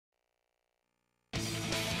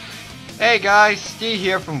Hey guys, Steve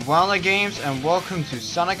here from Wildlife Games and welcome to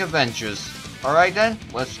Sonic Adventures. Alright then,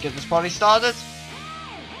 let's get this party started.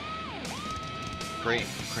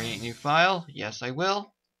 Create new file. Yes, I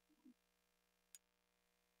will.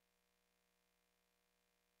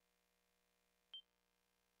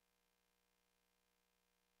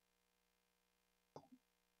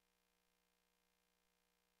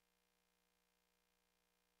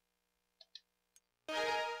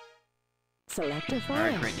 Select a file.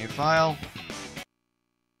 Alright, create new file.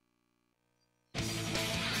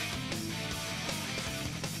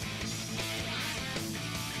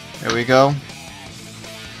 There we go.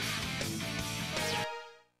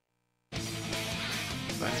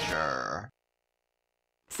 Adventure.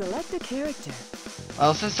 Select a character.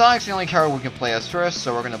 Well, since Sonic's the only character we can play as first,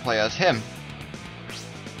 so we're gonna play as him.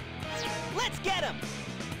 Let's get him!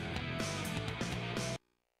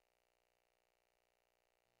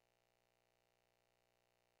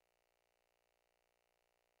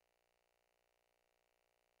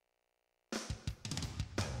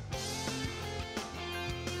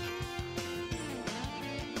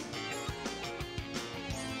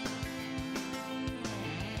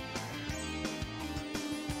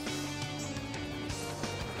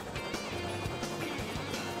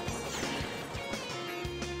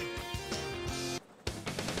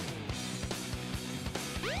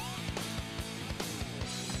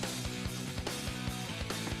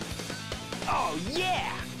 Oh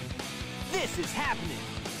yeah! This is happening!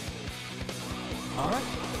 Huh?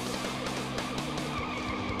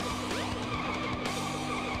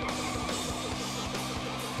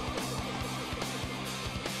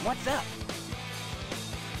 What's up?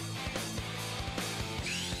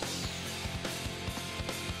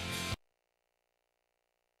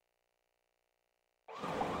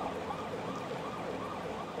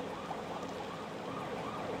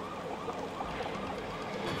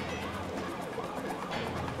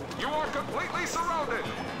 You are completely surrounded!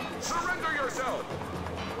 Surrender yourself!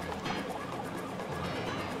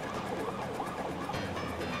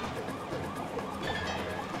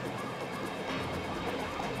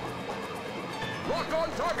 Lock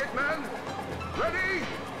on target, men! Ready?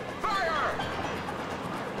 Fire!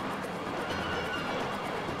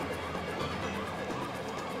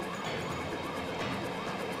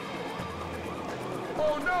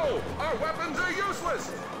 Oh no! Our weapons are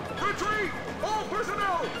useless! Retreat! All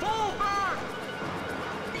personnel, fall back!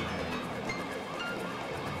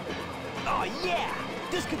 Oh yeah!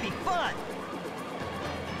 This could be fun!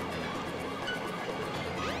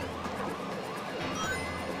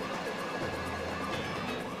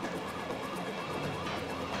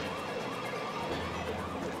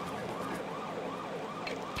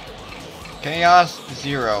 Chaos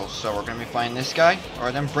 0, so we're gonna be fighting this guy.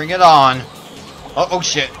 Alright then, bring it on! Oh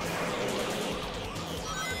shit!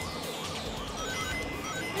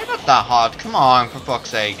 You're not that hard, come on, for fuck's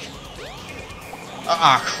sake.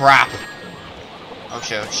 Ah, crap! Oh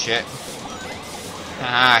shit.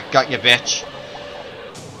 Ah, got you, bitch.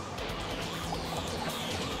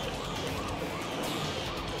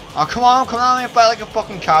 Oh, come on, you fight like a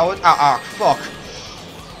fucking coward. Fuck.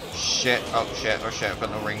 Shit, oh shit, I've got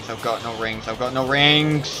no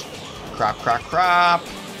rings, Crap.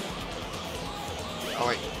 Oh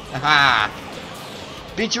wait, aha!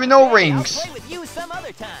 Beat you with no rings! I'll play with you some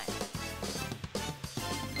other time!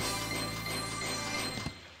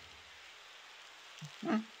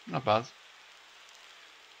 Not bad.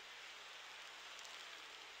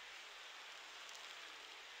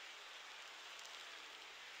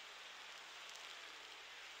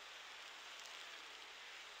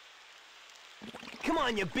 Come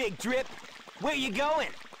on, you big drip! Where you going?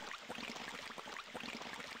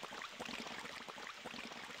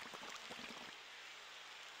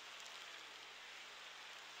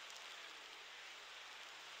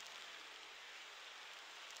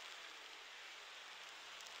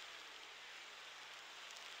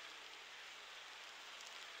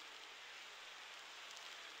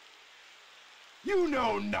 You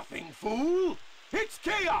know nothing, fool! It's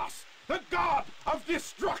Chaos, the god of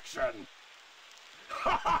destruction!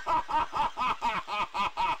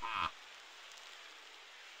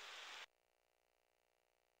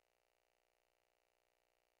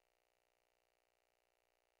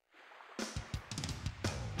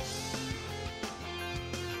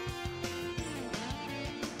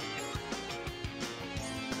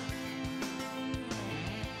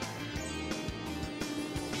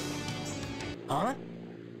 Huh?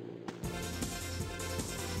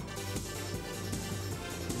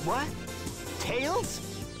 What? Tails?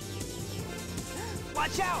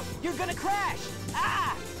 Watch out! You're gonna crash!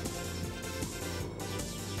 Ah!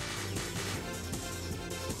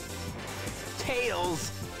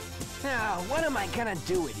 Tails! Now, what am I gonna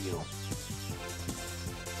do with you?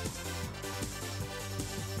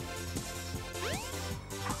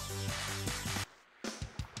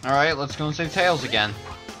 Alright, let's go and save Tails again.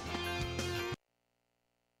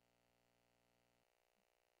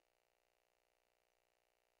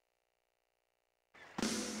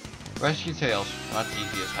 Rescue Tails. Well, that's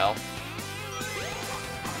easy as hell.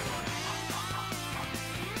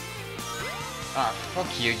 Ah, fuck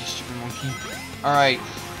you, you stupid monkey. Alright,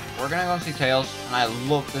 we're gonna go and see Tails, and I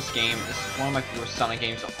love this game. This is one of my favorite Sonic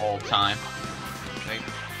games of all time. Okay.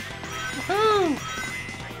 Woohoo!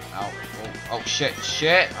 Ow, oh, shit,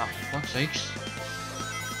 oh, for fuck's sakes.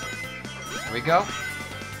 There we go.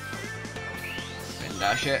 Spin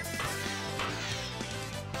dash it.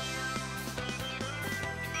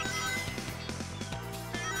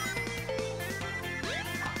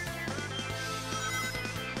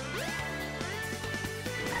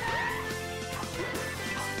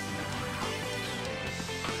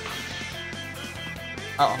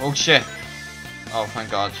 Oh shit. Oh,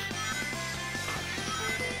 thank God.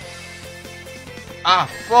 Ah,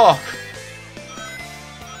 fuck!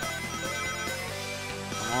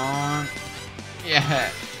 Come on. Yeah.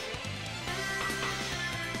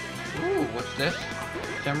 Ooh, what's this?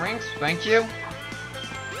 10 rings? Thank you.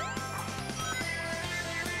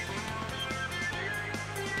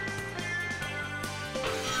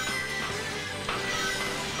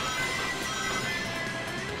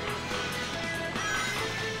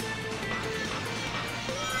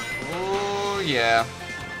 Oh, yeah.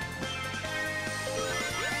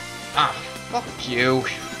 Ah, fuck you,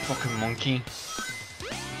 fucking monkey.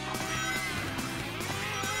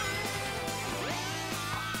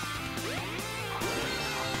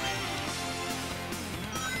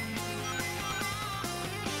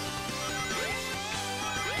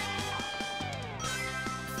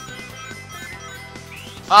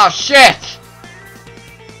 Oh shit!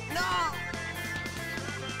 No!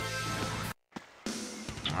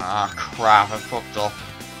 Ah crap, I fucked up.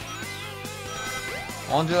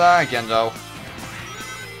 I won't do that again though.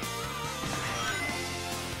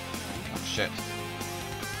 Oh shit.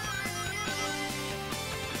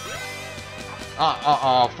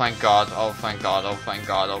 Oh, thank God. Oh, thank God. Oh, thank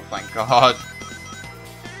God. Oh, thank God.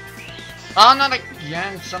 Oh, not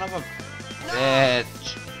again, son of a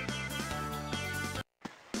bitch.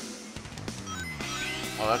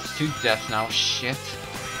 Well, that's 2 deaths now. Shit.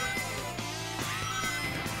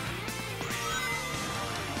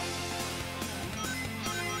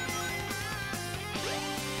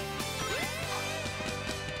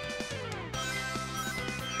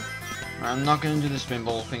 I'm not gonna do the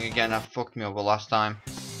spinball thing again. That fucked me over last time.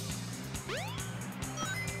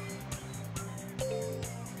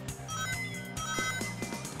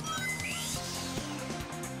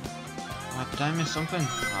 Oh, did I miss something?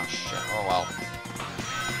 Oh shit. Oh well.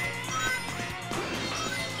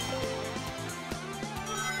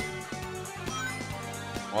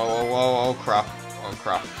 Whoa, oh crap. Oh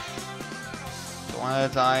crap. Don't wanna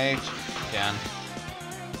die again.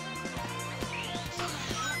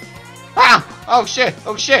 Ah! Oh shit!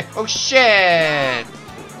 Oh shit! Oh shit!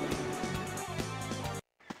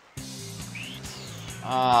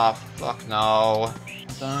 Ah, fuck no.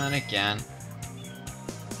 I've done it again.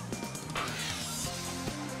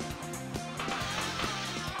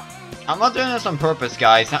 I'm not doing this on purpose,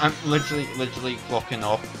 guys. I'm literally fucking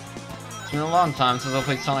up. It's been a long time since I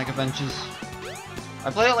played Sonic Adventures.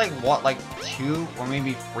 I played it like, what, like 2 or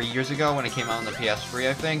maybe 3 years ago when it came out on the PS3,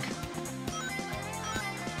 I think.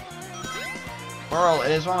 Overall,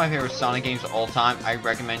 it is one of my favorite Sonic games of all time. I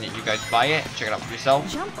recommend that you guys buy it and check it out for yourself.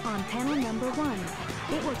 Jump on panel number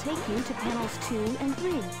 1. It will take you to panels 2 and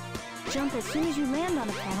 3. Jump as soon as you land on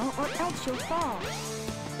a panel or else you'll fall.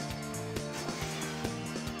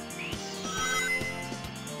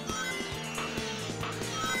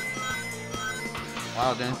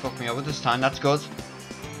 Wow, didn't fuck me over this time. That's good.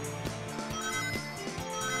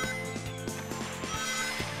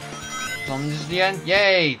 So this is the end.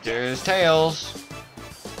 Yay! There's Tails.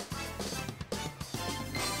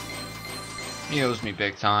 He owes me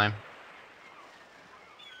big time.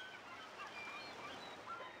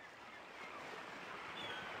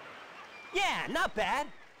 Yeah, not bad.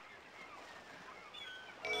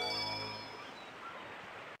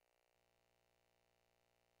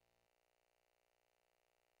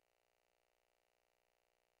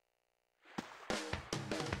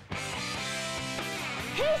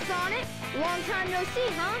 Hey, Sonic! Long time no see,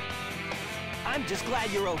 huh? I'm just glad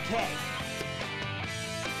you're okay.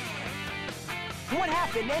 What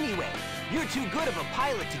happened anyway? You're too good of a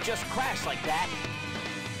pilot to just crash like that.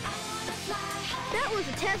 That was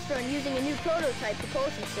a test run using a new prototype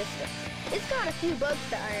propulsion system. It's got a few bugs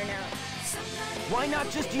to iron out. Why not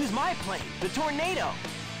just use my plane, the Tornado?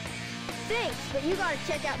 Thanks, but you gotta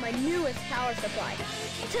check out my newest power supply.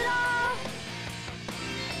 Ta-da!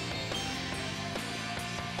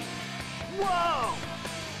 Whoa!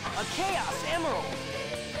 A Chaos Emerald!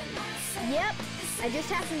 Yep, I just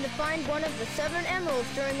happened to find one of the 7 emeralds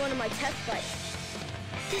during one of my test flights.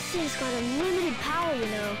 This thing's got unlimited power, you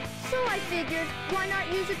know. So I figured, why not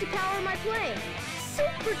use it to power my plane?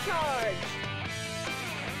 Supercharge!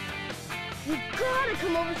 You gotta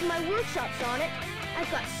come over to my workshop, Sonic. I've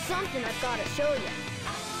got something I've gotta show you.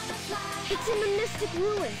 It's in the Mystic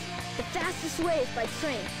Ruins. The fastest way is by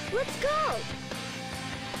train. Let's go!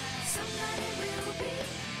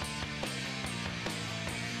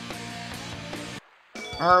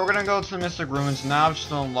 Alright, we're gonna go to the Mystic Ruins now.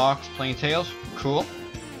 Just unlocked playing Tails. Cool.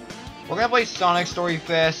 We're gonna play Sonic's story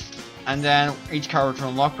first, and then each character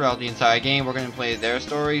unlocked throughout the entire game. We're gonna play their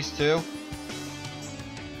stories too.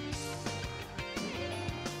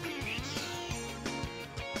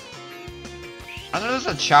 I know there's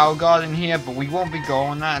a Chow God in here, but we won't be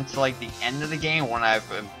going that until like the end of the game when I've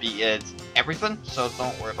beat everything, so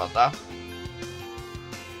don't worry about that.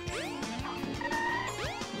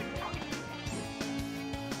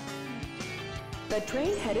 The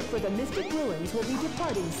train headed for the Mystic Ruins will be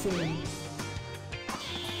departing soon.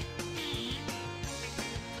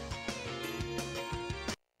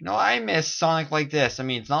 No, I miss Sonic like this. I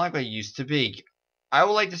mean, it's not like it used to be. I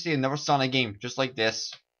would like to see another Sonic game just like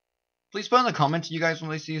this. Please put in the comments you guys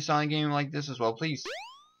want to see a Sonic game like this as well, please.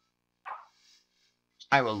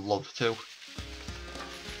 I would love to.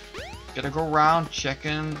 Gotta go around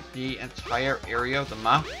checking the entire area of the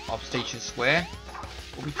map of Station Square.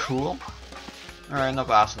 Will be cool. Alright, enough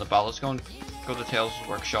asking about. Let's go and go to Tails'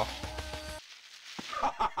 workshop.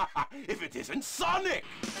 If it isn't Sonic!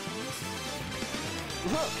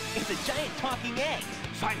 Look, it's a giant talking egg.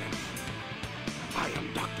 Silence! I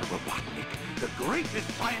am Dr. Robotnik, the greatest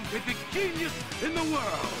scientific genius in the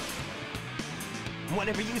world!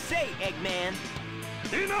 Whatever you say, Eggman.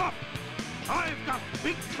 Enough! I've got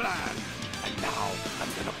big plans, and now I'm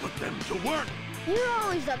gonna put them to work! You're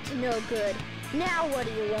always up to no good. Now what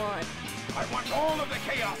do you want? I want all of the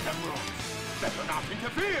Chaos Emeralds! Better not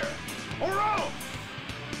interfere! Or else!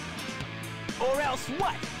 Or else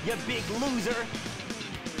what, you big loser?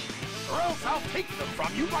 Or else I'll take them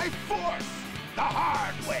from you by force! The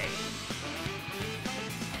hard way!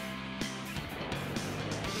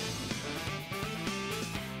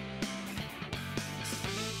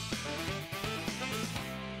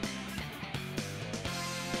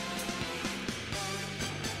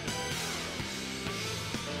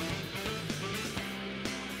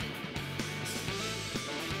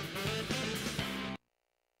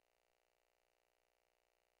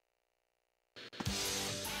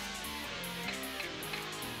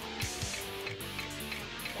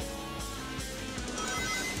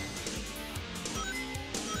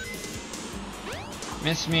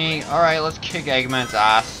 Miss me. Alright, let's kick Eggman's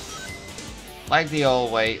ass. Like the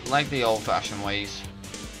old way, like the old-fashioned ways.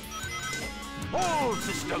 All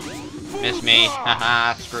systems! Miss me.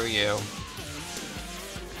 Haha, screw you.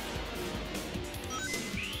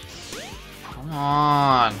 Come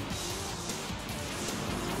on.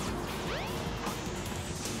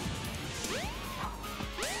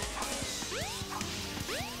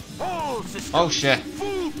 All systems! Oh shit.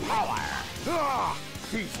 Full power! Ah,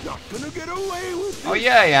 he's not gonna get away with it! Oh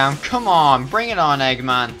yeah, I am. Come on, bring it on,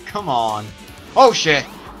 Eggman. Come on. Oh shit.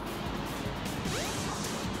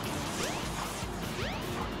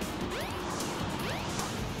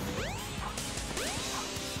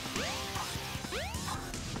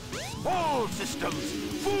 All systems!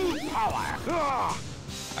 Full power! Ah!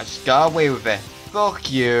 I just got away with it.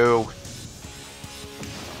 Fuck you.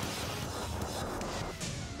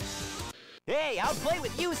 Hey, I'll play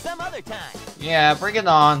with you some other time. Yeah, bring it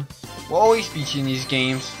on. We'll always beat you in these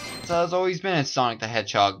games. So it's always been in Sonic the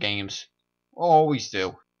Hedgehog games. We'll always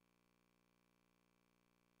do.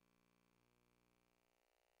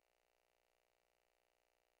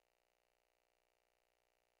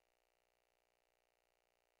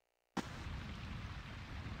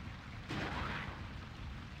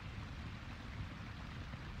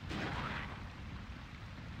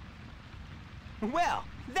 Well,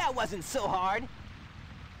 that wasn't so hard.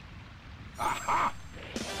 Aha!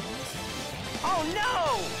 Oh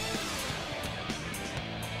no!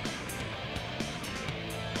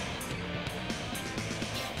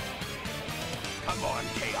 Come on,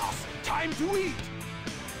 Chaos! Time to eat!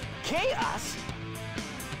 Chaos?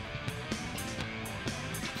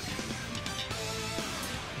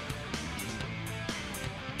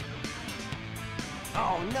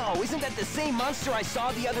 Oh no, isn't that the same monster I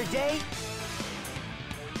saw the other day?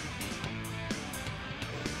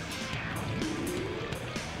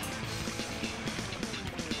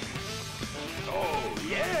 Oh,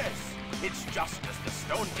 yes! It's just as the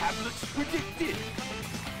stone tablets predicted.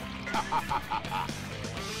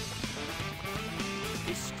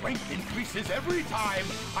 His strength increases every time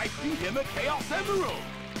I feed him a Chaos Emerald.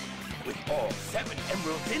 With all 7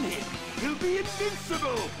 emeralds in him, he'll be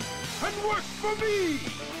invincible and work for me.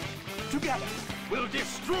 Together, we'll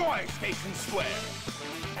destroy Station Square.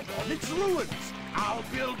 And on its ruins, I'll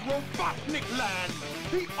build Robotnik Land,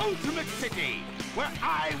 the ultimate city, where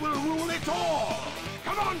I will rule it all.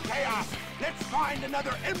 Come on, Chaos! Let's find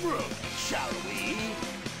another emerald, shall we?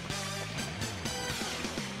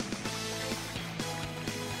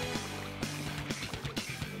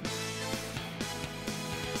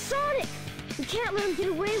 Sonic! We can't let him get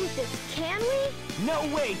away with this, can we? No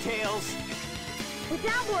way, Tails!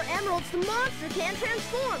 Without more emeralds, the monster can't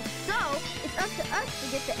transform. So, it's up to us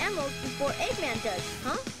to get the emeralds before Eggman does,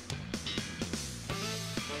 huh?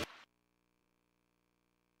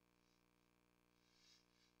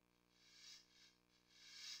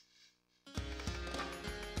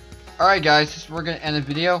 Alright guys, we're gonna end the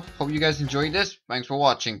video. Hope you guys enjoyed this. Thanks for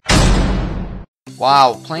watching.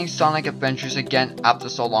 Wow, playing Sonic Adventures again after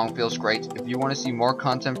so long feels great. If you want to see more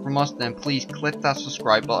content from us, then please click that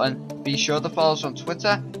subscribe button. Be sure to follow us on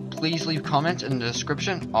Twitter. Please leave comments in the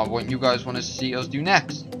description on what you guys want to see us do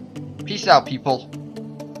next. Peace out, people.